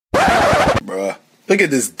Look at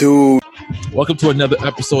this dude. Welcome to another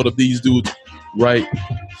episode of These Dudes right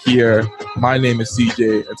here. My name is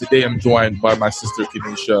CJ, and today I'm joined by my sister,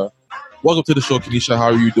 Kenisha. Welcome to the show, Kenisha. How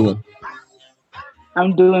are you doing?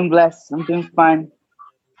 I'm doing blessed. I'm doing fine.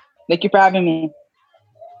 Thank you for having me.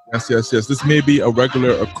 Yes. This may be a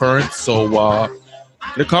regular occurrence, so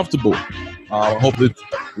get comfortable. I hope that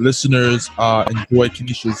listeners enjoy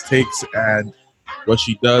Kenisha's takes and what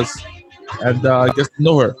she does, and get to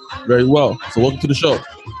know her very well. So welcome to the show.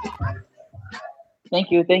 Thank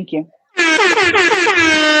you.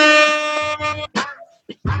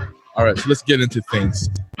 All right, so let's get into things.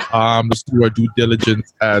 Let's do our due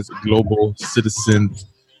diligence as global citizens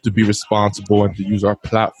to be responsible and to use our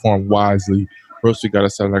platform wisely. First, we got to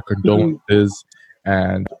send our condolences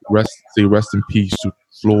and rest in peace to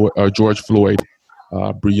George Floyd,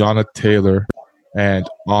 Breonna Taylor, and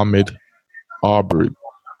Ahmaud Arbery,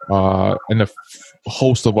 and a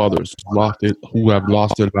host of others who have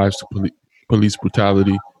lost their lives to police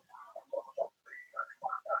brutality.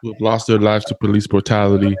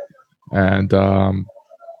 And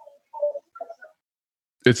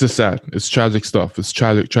it's just sad. It's tragic stuff. It's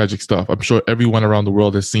tragic stuff. I'm sure everyone around the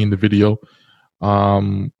world has seen the video.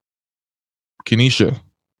 Kenisha.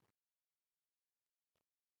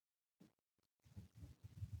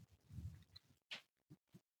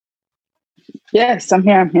 Yes, I'm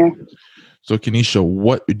here. So, Kenisha,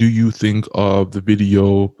 what do you think of the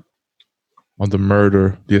video on the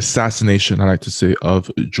murder, the assassination, I like to say, of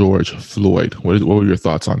George Floyd? What were your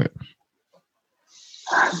thoughts on it?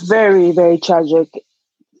 Very, very tragic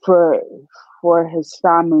for his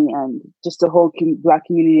family and just the whole Black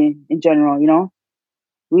community in general. You know,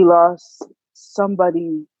 we lost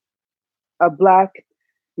somebody, a Black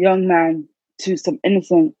young man, to some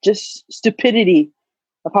innocent, just stupidity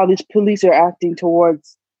of how these police are acting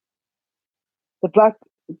towards the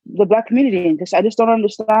Black community. And I just don't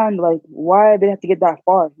understand, like, why they have to get that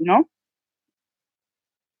far, you know?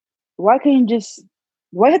 Why you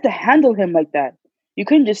have to handle him like that? You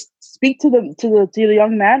couldn't just speak to the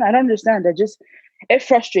young man. I don't understand. It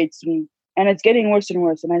frustrates me, and it's getting worse and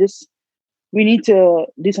worse. And we need to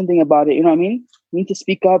do something about it. You know what I mean? We need to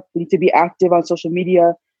speak up. We need to be active on social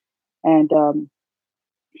media, and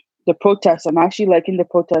the protests. I'm actually liking the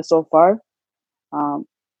protests so far.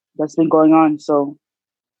 That's been going on. So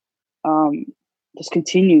just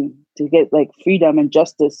continue to get like freedom and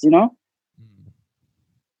justice. You know.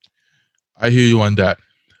 I hear you on that.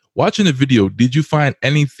 Watching the video, did you find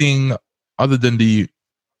anything other than the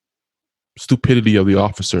stupidity of the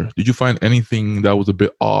officer? Did you find anything that was a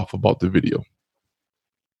bit off about the video?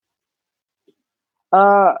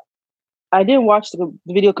 I didn't watch the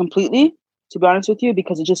video completely, to be honest with you,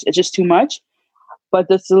 because it's just too much. But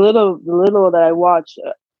the little that I watched,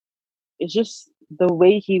 it's just the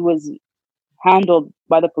way he was handled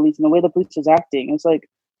by the police and the way the police was acting. It's like,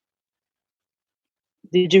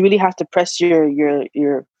 did you really have to press your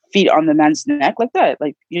feet on the man's neck like that?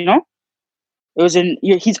 Like, you know, it was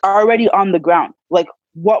he's already on the ground. Like,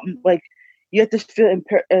 what? Like, you have to feel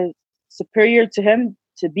superior to him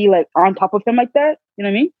to be like on top of him like that. You know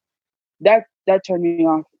what I mean? That turned me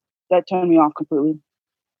off. That turned me off completely.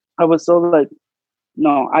 I was so like,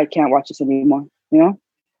 no, I can't watch this anymore. You know?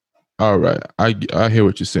 All right. I hear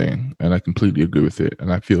what you're saying, and I completely agree with it.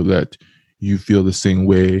 And I feel that you feel the same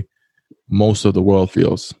way most of the world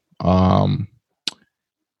feels. I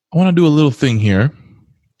want to do a little thing here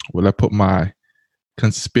where I put my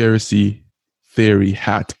conspiracy theory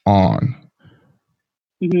hat on.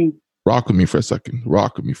 Mm-hmm. Rock with me for a second.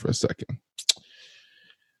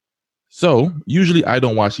 So usually I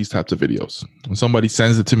don't watch these types of videos. When somebody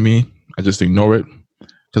sends it to me, I just ignore it,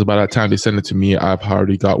 because by that time they send it to me, I've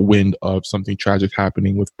already got wind of something tragic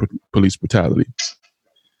happening with police brutality.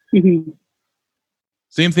 Mm-hmm.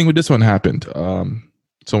 Same thing with this one happened.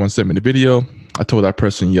 Someone sent me the video. I told that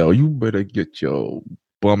person, yo, you better get your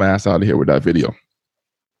bum ass out of here with that video.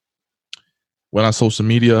 Went on social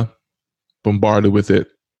media, bombarded with it,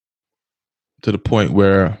 to the point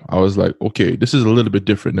where I was like, okay, this is a little bit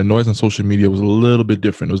different. The noise on social media was a little bit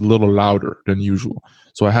different. It was a little louder than usual.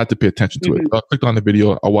 So I had to pay attention to it. So I clicked on the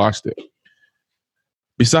video. I watched it.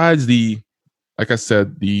 Besides like I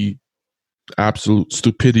said, the absolute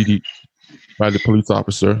stupidity by the police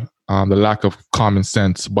officer, the lack of common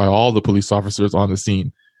sense by all the police officers on the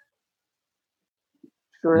scene.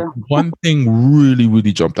 Sure. One thing really,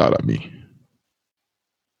 really jumped out at me.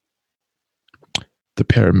 The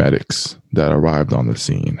paramedics that arrived on the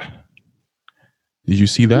scene. Did you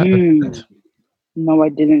see that? No, I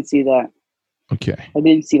didn't see that. Okay. I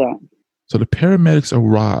didn't see that. So the paramedics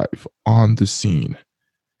arrive on the scene,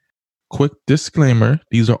 quick disclaimer: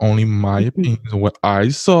 these are only my opinions and what I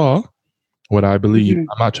saw, what I believe. I'm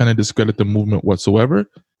not trying to discredit the movement whatsoever.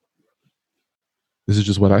 This is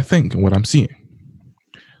just what I think and what I'm seeing.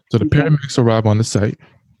 So the paramedics arrive on the site,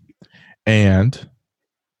 and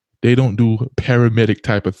they don't do paramedic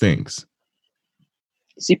type of things.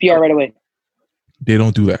 CPR right away. They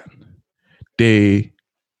don't do that. They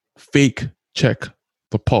fake check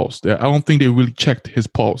the pulse. I don't think they really checked his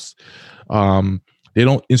pulse. They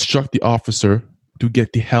don't instruct the officer to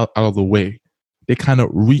get the hell out of the way. They kind of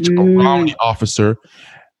reach around the officer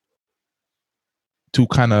to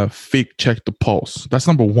kind of fake check the pulse. That's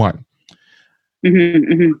number one.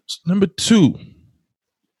 Number two,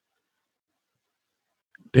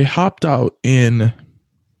 they hopped out in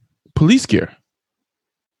police gear.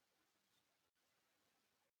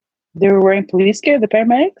 They were wearing police gear, the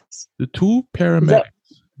paramedics? The two paramedics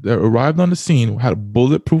that arrived on the scene had a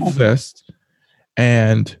bulletproof vest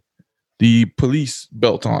and the police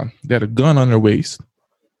belt on. They had a gun on their waist.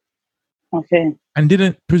 Okay. And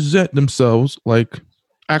didn't present themselves like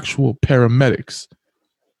actual paramedics.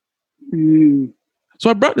 So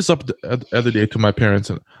I brought this up the other day to my parents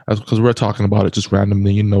because we were talking about it just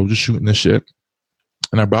randomly, just shooting the shit.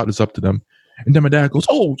 And I brought this up to them. And then my dad goes,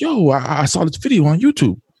 "Oh, yo, I saw this video on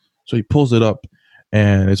YouTube." So he pulls it up,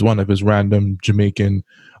 and it's one of his random Jamaican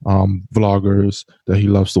vloggers that he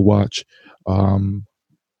loves to watch.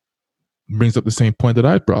 Brings up the same point that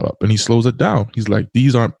I brought up, and he slows it down. He's like,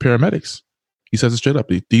 "These aren't paramedics." He says it straight up.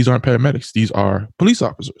 These aren't paramedics. These are police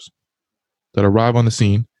officers that arrive on the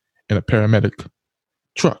scene in a paramedic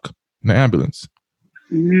truck, in an ambulance.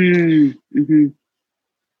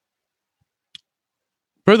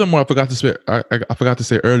 Furthermore, I forgot to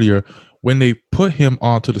say earlier, when they put him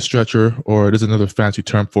onto the stretcher, or there's another fancy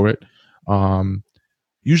term for it,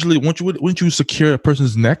 usually wouldn't you secure a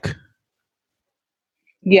person's neck?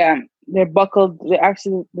 Yeah, they're buckled.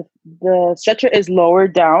 The stretcher is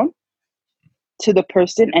lowered down to the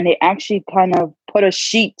person, and they actually kind of put a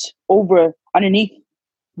sheet underneath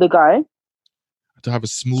the guy to have a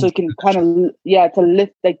smooth, so you can kind of to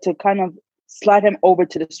lift, like to kind of slide him over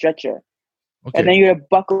to the stretcher. Okay. And then you're gonna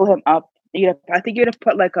buckle him up. I think you're gonna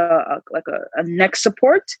put like a neck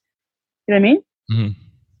support. You know what I mean?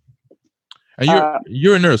 And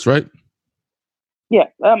you're a nurse, right? Yeah,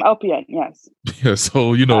 LPN. Yes. Yeah,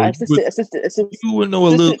 so you would know a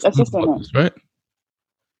little about this, right?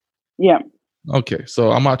 Yeah. Okay,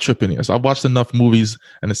 so I'm not tripping here. So I've watched enough movies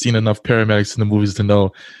and I've seen enough paramedics in the movies to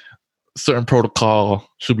know certain protocol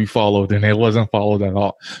should be followed, and it wasn't followed at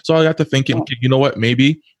all. So I got to thinking, okay, you know what?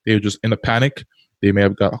 Maybe they were just in a panic. They may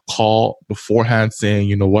have got a call beforehand saying,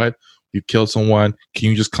 "You know what? You killed someone. Can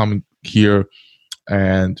you just come here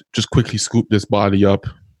and just quickly scoop this body up,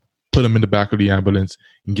 put him in the back of the ambulance,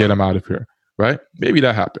 and get him out of here?" Right? Maybe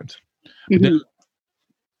that happened.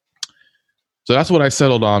 So that's what I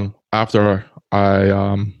settled on after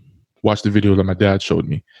I watched the video that my dad showed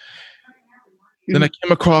me. Then I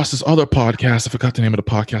came across this other podcast. I forgot the name of the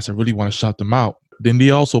podcast. I really want to shout them out. Then they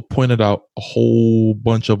also pointed out a whole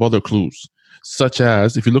bunch of other clues, such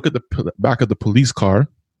as if you look at the back of the police car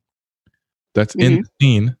that's in the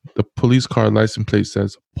scene, the police car license plate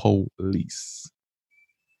says police.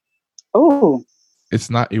 Oh. It's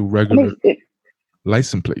not a regular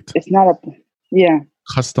license plate. It's not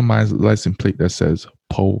customized license plate that says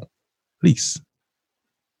police.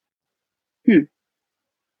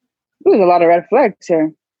 There's a lot of red flags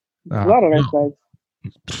here. A lot of red flags.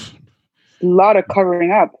 A lot of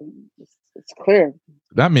covering up. It's clear.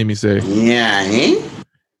 That made me say, yeah,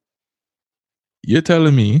 you're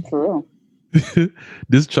telling me for real.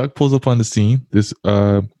 This truck pulls up on the scene, this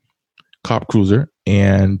cop cruiser,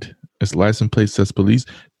 and its license plate says police.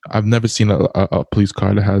 I've never seen a police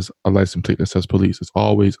car that has a license plate that says police. It's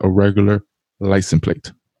always a regular license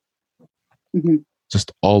plate.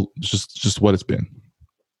 Just what it's been.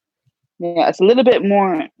 Yeah, it's a little bit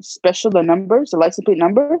more special, the numbers, the license plate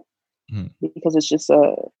number, because it's just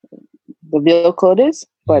the vehicle it is.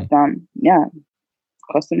 But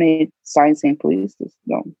custom made sign saying police.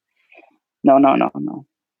 No.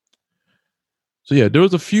 So yeah, there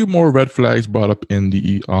was a few more red flags brought up in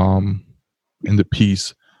the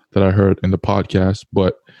piece that I heard in the podcast,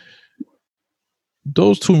 but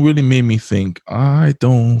those two really made me think, I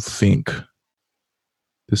don't think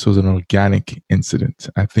this was an organic incident.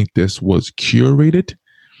 I think this was curated,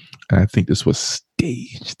 and I think this was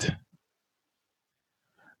staged.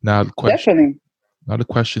 Now the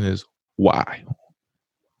question is why?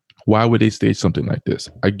 Why would they stage something like this?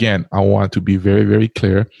 Again, I want to be very, very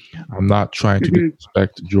clear. I'm not trying to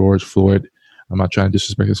disrespect George Floyd. I'm not trying to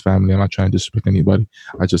disrespect his family. I'm not trying to disrespect anybody.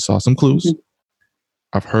 I just saw some clues.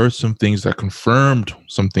 I've heard some things that confirmed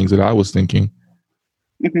some things that I was thinking.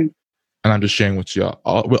 Mm-hmm. And I'm just sharing with y'all.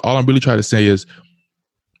 All I'm really trying to say is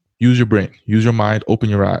use your brain, use your mind, open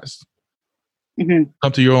your eyes. Mm-hmm.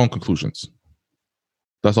 Come to your own conclusions.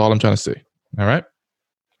 That's all I'm trying to say. All right?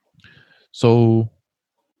 So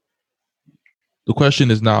the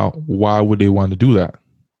question is now, why would they want to do that?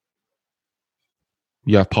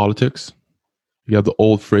 You have politics. You have the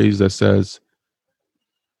old phrase that says,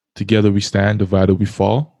 together we stand, divided we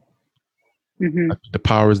fall. Mm-hmm. The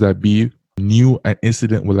powers that be knew an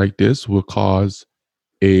incident like this will cause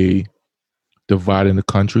a divide in the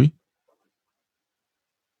country.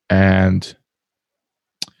 And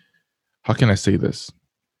how can I say this?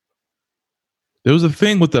 There was a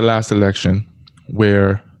thing with the last election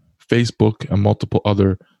where Facebook and multiple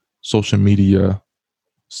other social media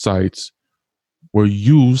sites were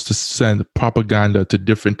used to send propaganda to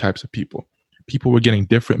different types of people. People were getting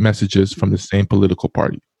different messages from the same political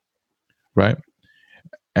party, right?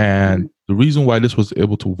 And the reason why this was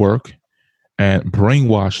able to work and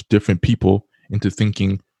brainwash different people into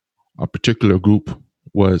thinking a particular group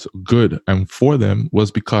was good and for them was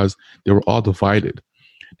because they were all divided.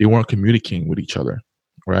 They weren't communicating with each other,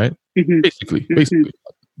 right? Mm-hmm. Basically, Mm-hmm.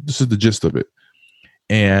 this is the gist of it.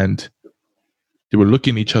 And they were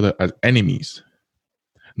looking at each other as enemies,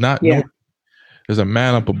 not knowing there's a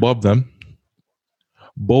man up above them,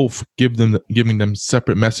 both giving them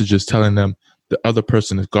separate messages, telling them the other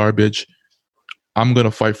person is garbage. I'm going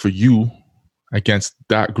to fight for you against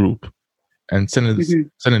that group, and sending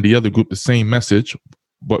the other group the same message,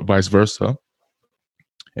 but vice versa,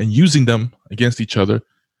 and using them against each other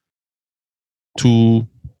to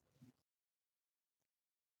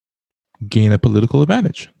gain a political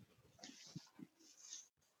advantage.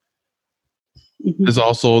 Mm-hmm. There's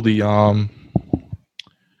also the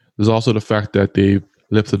fact that they've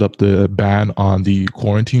lifted up the ban on the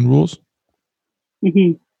quarantine rules.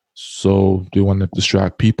 Mm-hmm. So they want to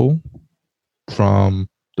distract people from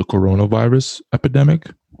the coronavirus epidemic.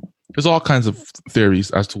 There's all kinds of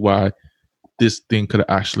theories as to why this thing could have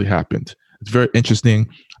actually happened. It's very interesting.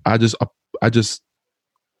 I just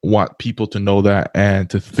want people to know that and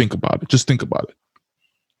to think about it. Just think about it.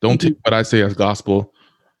 Don't take what I say as gospel,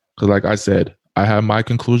 because like I said, I have my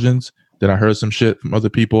conclusions. Then I heard some shit from other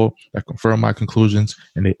people that confirmed my conclusions,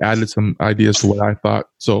 and they added some ideas to what I thought.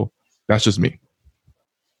 So that's just me.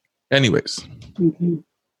 Anyways. Mm-hmm.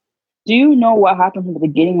 Do you know what happened from the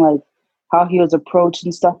beginning, like how he was approached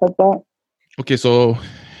and stuff like that? Okay, so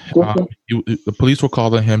the police were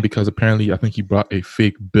calling him because apparently I think he brought a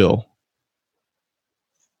fake bill.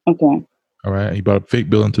 Okay. All right. He brought a fake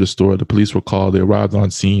bill into the store. The police were called. They arrived on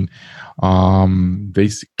scene. They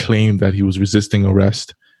claimed that he was resisting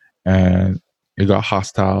arrest, and it got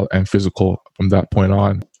hostile and physical from that point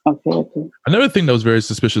on. Okay. Another thing that was very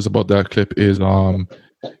suspicious about that clip is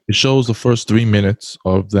it shows the first 3 minutes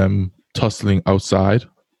of them tussling outside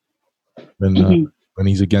when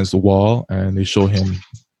he's against the wall, and they show him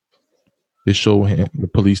the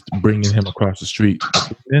police bringing him across the street.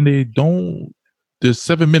 And there's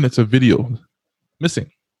 7 minutes of video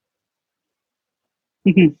missing.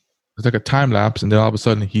 Mm-hmm. It's like a time lapse, and then all of a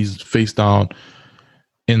sudden he's face down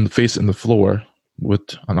in the floor with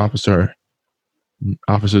an officer's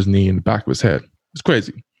knee in the back of his head. It's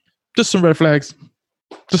crazy. Just some red flags.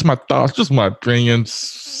 Just my thoughts, just my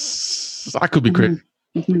opinions. I could be crazy.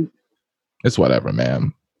 Mm-hmm. It's whatever,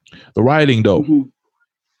 man. The rioting, though. Mm-hmm.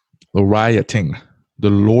 The rioting. The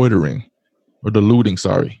loitering. Or the looting,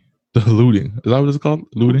 sorry. The looting. Is that what it's called?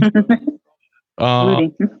 Looting?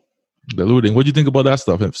 Looting. The looting. What do you think about that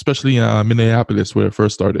stuff? Especially in Minneapolis, where it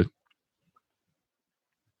first started.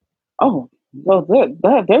 Oh, well,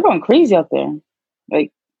 they're going crazy out there.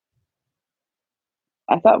 Like,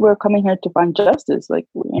 I thought we were coming here to find justice. Like,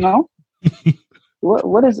 you know,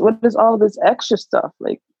 what is all this extra stuff?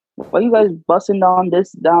 Like, why are you guys busting down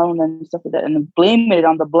and stuff like that, and blaming it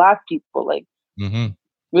on the black people? Like, we're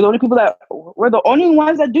the only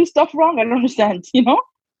ones that do stuff wrong. I don't understand. You know,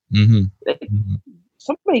 like,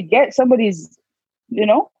 somebody get somebody's. You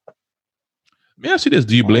know. Let me ask you this: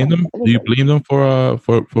 do you blame them? Do you blame them for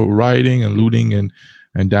rioting and looting and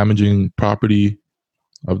damaging property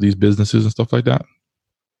of these businesses and stuff like that?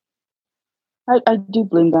 I do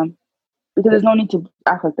blame them, because there's no need to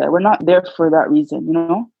act like that. We're not there for that reason, you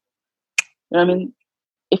know? You know what I mean?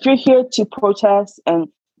 If you're here to protest and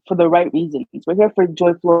for the right reasons, we're here for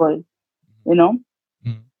George Floyd, you know?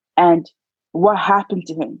 And what happened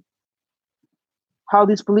to him? How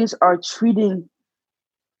these police are treating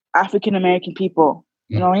African American people,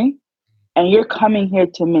 you know what I mean? And you're coming here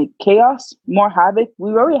to make chaos, more havoc.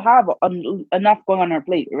 We already have enough going on our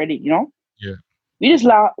plate already, you know? Yeah.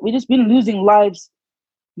 we just been losing lives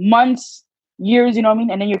months, years, you know what I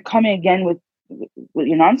mean? And then you're coming again with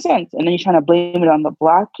your nonsense, and then you're trying to blame it on the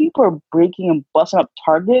black people or breaking and busting up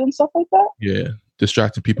Target and stuff like that. Yeah,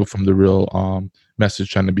 distracting people from the real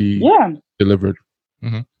message trying to be delivered.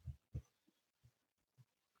 Mm-hmm.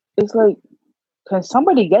 It's like, can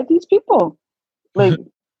somebody get these people? Like,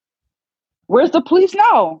 where's the police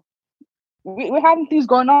now? We're having things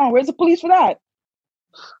going on. Where's the police for that?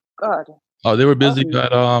 God. Oh, they were busy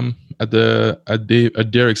at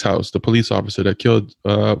Derek's house. The police officer that killed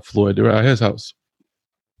Floyd. They were at his house.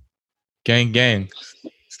 Gang,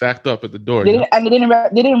 stacked up at the door. They didn't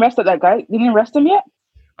arrest that guy. They didn't arrest him yet.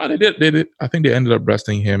 Oh, they did. I think they ended up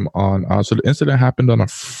arresting him on. So the incident happened on a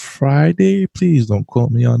Friday. Please don't quote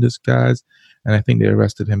me on this, guys. And I think they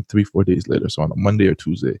arrested him 3-4 days later. So on a Monday or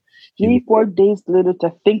Tuesday. 3-4 days later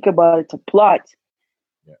to think about it, to plot.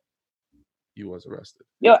 Yeah, he was arrested.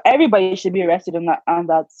 Yo, everybody should be arrested on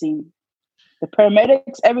that scene. The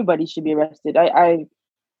paramedics, everybody should be arrested.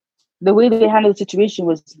 The way they handled the situation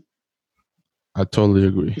was. I totally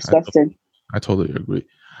agree. Disgusting. I totally agree.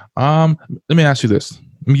 Let me ask you this.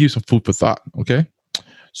 Let me give you some food for thought. Okay,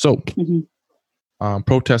 so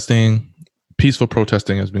peaceful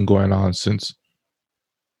protesting has been going on since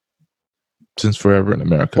forever in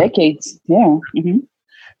America. Decades, yeah. Mm-hmm.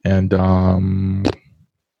 And a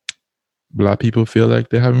lot of people feel like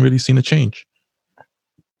they haven't really seen a change.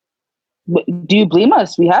 But do you blame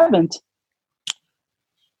us? We haven't.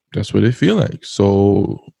 That's what they feel like.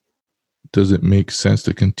 So does it make sense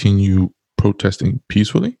to continue protesting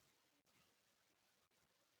peacefully?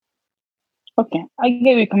 Okay, I get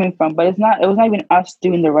where you're coming from, but it was not even us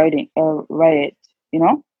doing the riot, you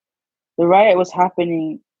know? The riot was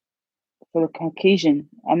happening for the Caucasian.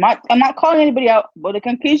 I'm not calling anybody out, but the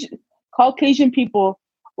Caucasian people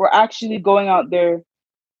were actually going out there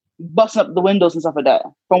busting up the windows and stuff like that,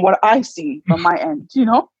 from what I see from my end, you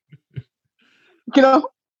know?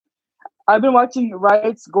 I've been watching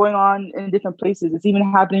riots going on in different places. It's even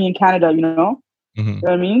happening in Canada, you know? Mm-hmm. You know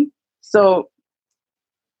what I mean? So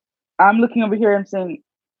I'm looking over here and saying,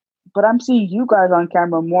 but I'm seeing you guys on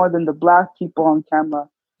camera more than the black people on camera,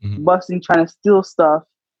 busting, trying to steal stuff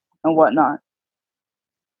and whatnot.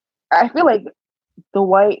 I feel like the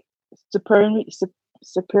white supremacy,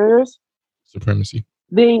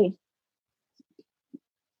 they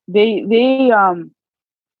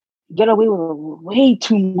get away with way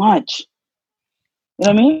too much. You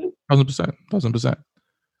know what I mean? 1,000%.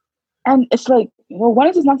 And it's like, well, when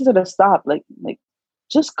is this nonsense gonna stop? Like,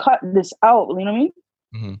 just cut this out. You know what I mean?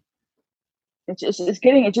 Mm-hmm. It's just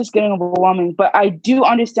getting overwhelming. But I do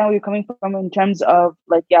understand where you're coming from in terms of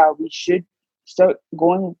like, yeah, we should start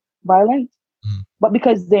going violent. Mm-hmm. But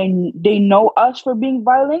because they know us for being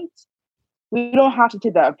violent, we don't have to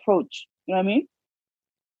take that approach. You know what I mean?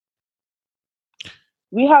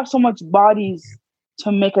 We have so much bodies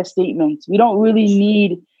to make a statement. We don't really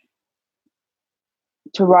need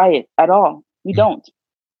to riot at all. We don't.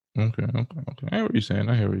 Okay. I hear what you're saying.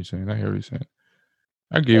 I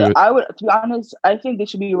agree with. I would, to be honest, I think they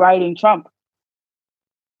should be rioting Trump.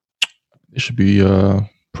 They should be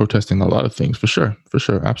protesting a lot of things for sure.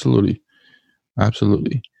 Absolutely.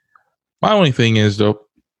 My only thing is though,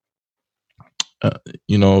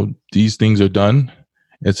 these things are done.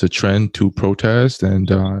 It's a trend to protest,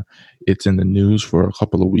 and it's in the news for a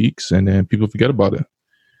couple of weeks, and then people forget about it.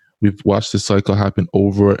 We've watched this cycle happen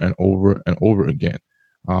over and over and over again.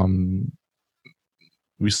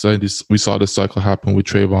 We saw this cycle happen with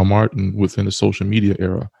Trayvon Martin within the social media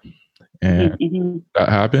era, and that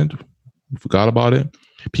happened. We forgot about it.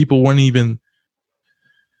 People weren't even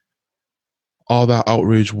all that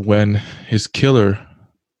outraged when his killer,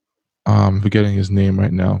 forgetting his name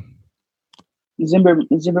right now,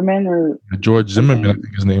 Zimmerman or George Zimmerman, I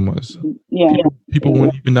think his name was. Yeah. People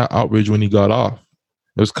weren't even that outraged when he got off.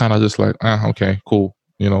 It was kind of just like, okay, cool.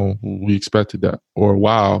 We expected that, or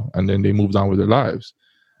wow, and then they moved on with their lives.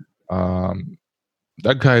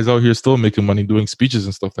 That guy is out here still making money, doing speeches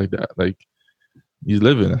and stuff like that. Like, he's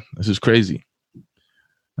living. This is crazy.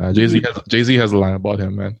 Jay-Z has a line about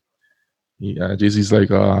him, man. Jay-Z's like,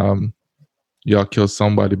 y'all killed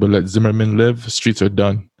somebody, but let Zimmerman live. Streets are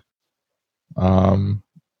done. Some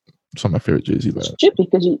of my favorite Jay-Z lines. It's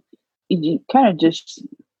because you kind of just,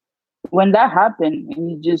 when that happened,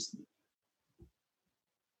 and you just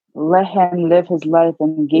let him live his life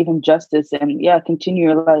and gave him justice and continue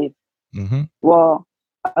your life. Mm-hmm. Well,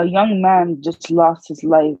 a young man just lost his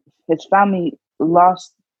life. His family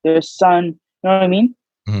lost their son. You know what I mean?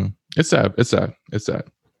 Mm-hmm. It's sad. But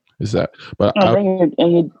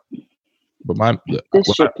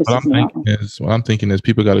what I'm thinking is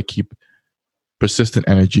people got to keep persistent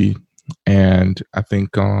energy. And I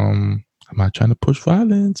think I'm not trying to push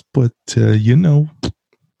violence, but you know,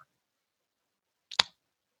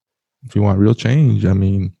 if you want real change, I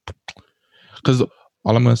mean, because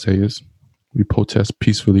all I'm gonna say is we protest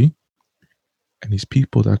peacefully, and these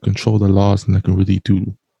people that control the laws and that can really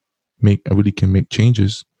can make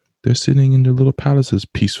changes, they're sitting in their little palaces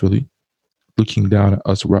peacefully, looking down at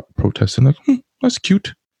us protesting like, that's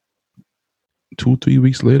cute. 2-3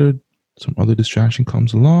 weeks later, some other distraction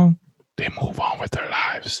comes along, they move on with their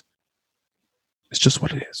lives. It's just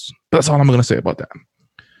what it is. That's all I'm gonna say about that.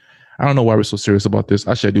 I don't know why we're so serious about this.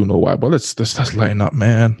 Actually, I do know why, but let's lighten up,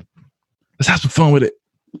 man. Let's have some fun with it.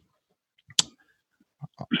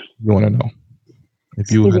 You want to know?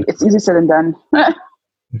 It's easy said and done.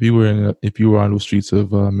 If you were on the streets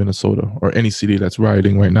of Minnesota or any city that's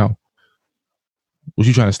rioting right now, what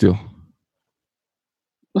you trying to steal?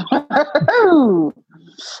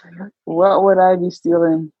 What would I be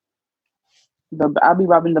stealing? I'll be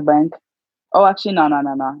robbing the bank. Oh, actually, no.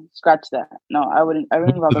 Scratch that. No, I wouldn't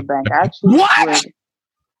rob a bank. I actually what? would.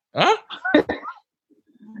 Huh?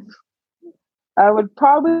 I would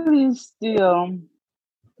probably steal.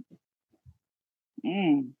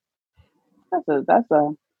 That's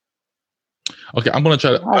a Okay, I'm gonna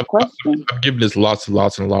try to. I'm giving this lots of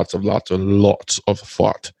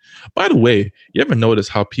thought. By the way, you ever notice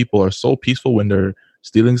how people are so peaceful when they're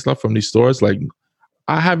stealing stuff from these stores? Like,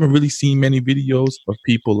 I haven't really seen many videos of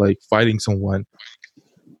people like fighting someone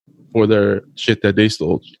for their shit that they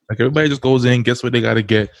stole. Like, everybody just goes in, gets what they gotta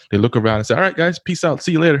get. They look around and say, "All right, guys, peace out.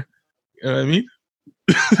 See you later." You know what I mean?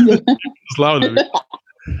 It's louder.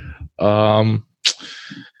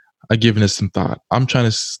 I've given this some thought. I'm trying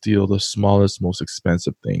to steal the smallest, most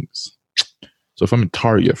expensive things. So if I'm in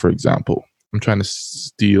Target, for example, I'm trying to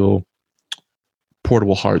steal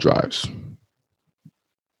portable hard drives.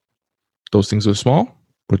 Those things are small,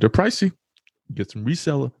 but they're pricey. You get some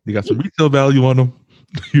reseller. They got some resale value on them.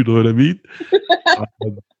 You know what I mean?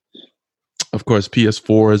 Of course,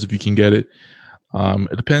 PS4s if you can get it.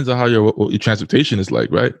 It depends on how your transportation is like,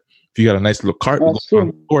 right? If you got a nice little cart,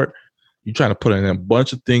 you're trying to put in a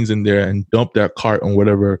bunch of things in there and dump that cart on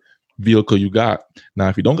whatever vehicle you got. Now,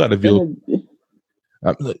 if you don't got a vehicle,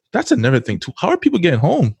 that's another thing too. How are people getting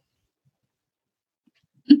home?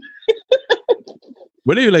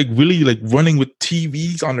 Were they like really like running with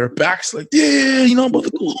TVs on their backs? Like, yeah, you know, I'm about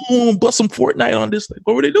to go home, bust some Fortnite on this. Like,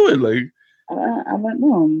 what were they doing? Like, I don't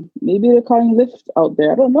know. Maybe they're calling Lyft out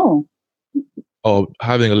there. I don't know. Oh,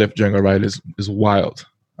 having a Lyft during a ride is wild.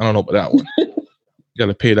 I don't know about that one. You got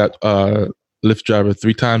to pay that Lyft driver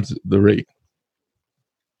 3 times the rate.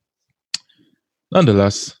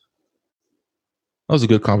 Nonetheless, that was a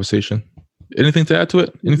good conversation. Anything to add to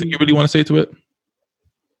it? Anything you really want to say to it?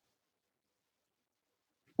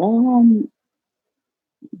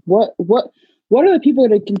 What are the people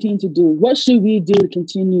that continue to do? What should we do to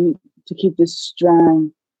continue to keep this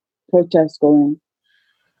strong protest going?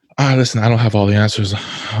 Listen, I don't have all the answers.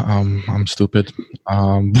 I'm stupid.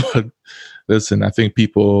 But listen, I think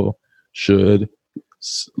people should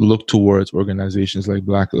look towards organizations like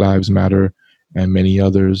Black Lives Matter and many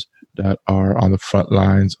others that are on the front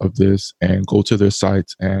lines of this and go to their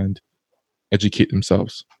sites and educate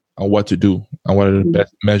themselves on what to do and what are the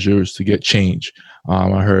best measures to get change.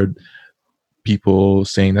 I heard people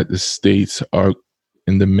saying that the states are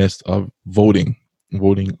in the midst of voting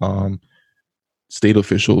state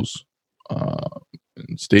officials,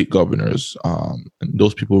 state governors, and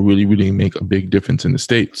those people really, really make a big difference in the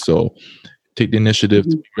state. So take the initiative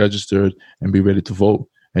to be registered and be ready to vote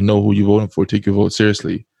and know who you're voting for. Take your vote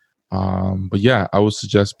seriously. But yeah, I would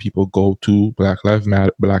suggest people go to Black Lives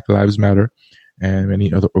Matter, and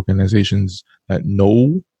many other organizations that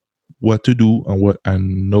know what to do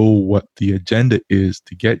and know what the agenda is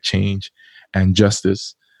to get change and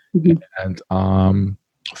justice, and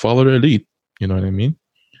follow their lead. You know what I mean?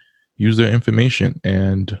 Use their information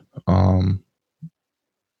and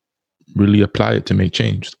really apply it to make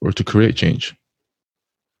change or to create change.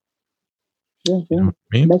 Yeah. You know what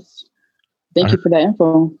I mean? Thank you for that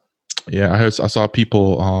info. Yeah, I saw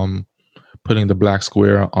people putting the black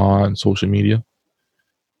square on social media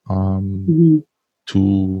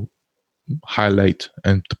to highlight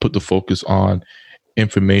and to put the focus on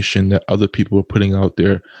information that other people are putting out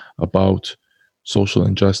there about social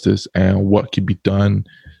injustice and what can be done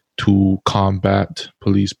to combat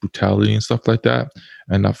police brutality and stuff like that.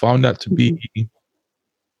 And I found that to be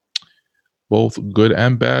both good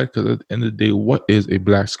and bad, because at the end of the day, what is a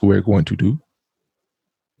black square going to do?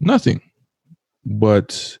 Nothing.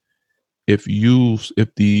 But if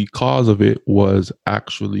the cause of it was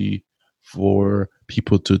actually for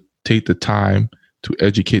people to take the time to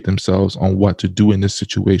educate themselves on what to do in this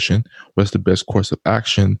situation, what's the best course of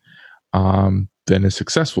action, then it's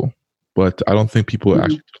successful. But I don't think people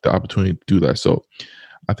actually took the opportunity to do that. So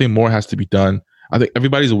I think more has to be done. I think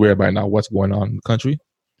everybody's aware by now what's going on in the country.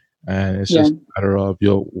 And it's just a matter of,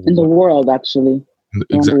 in the world, actually.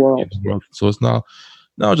 Exactly. In the world. So it's now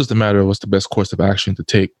just a matter of what's the best course of action to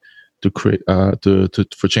take to create,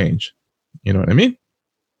 for change. You know what I mean?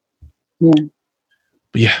 Yeah.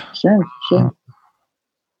 But yeah. Sure.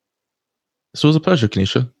 So it was a pleasure,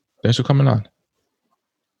 Kenesha. Thanks for coming on.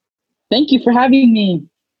 Thank you for having me.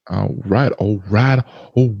 All right.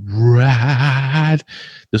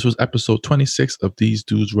 This was episode 26 of These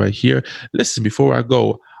Dudes right here. Listen, before I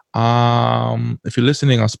go, if you're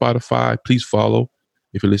listening on Spotify, please follow.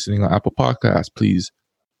 If you're listening on Apple Podcasts, please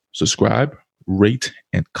subscribe, rate,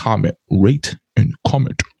 and comment. Rate and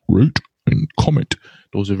comment.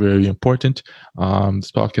 Those are very important.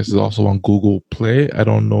 This podcast is also on Google Play. I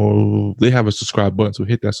don't know. They have a subscribe button, so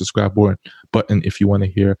hit that subscribe button if you want to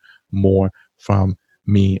hear more from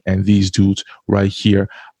me and these dudes right here.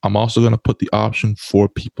 I'm also going to put the option for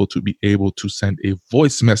people to be able to send a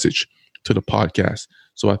voice message to the podcast.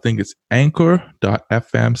 So I think it's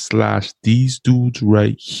anchor.fm/these dudes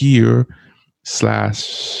right here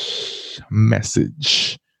 /message.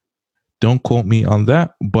 Don't quote me on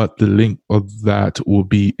that, but the link of that will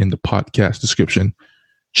be in the podcast description.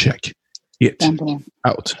 Check it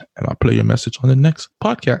out, and I'll play your message on the next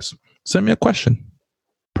podcast. Send me a question,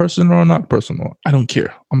 personal or not personal. I don't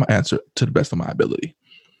care. I'm going to answer to the best of my ability.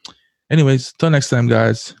 Anyways, till next time,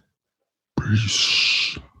 guys.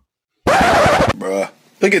 Peace. Bruh,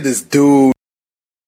 look at this dude.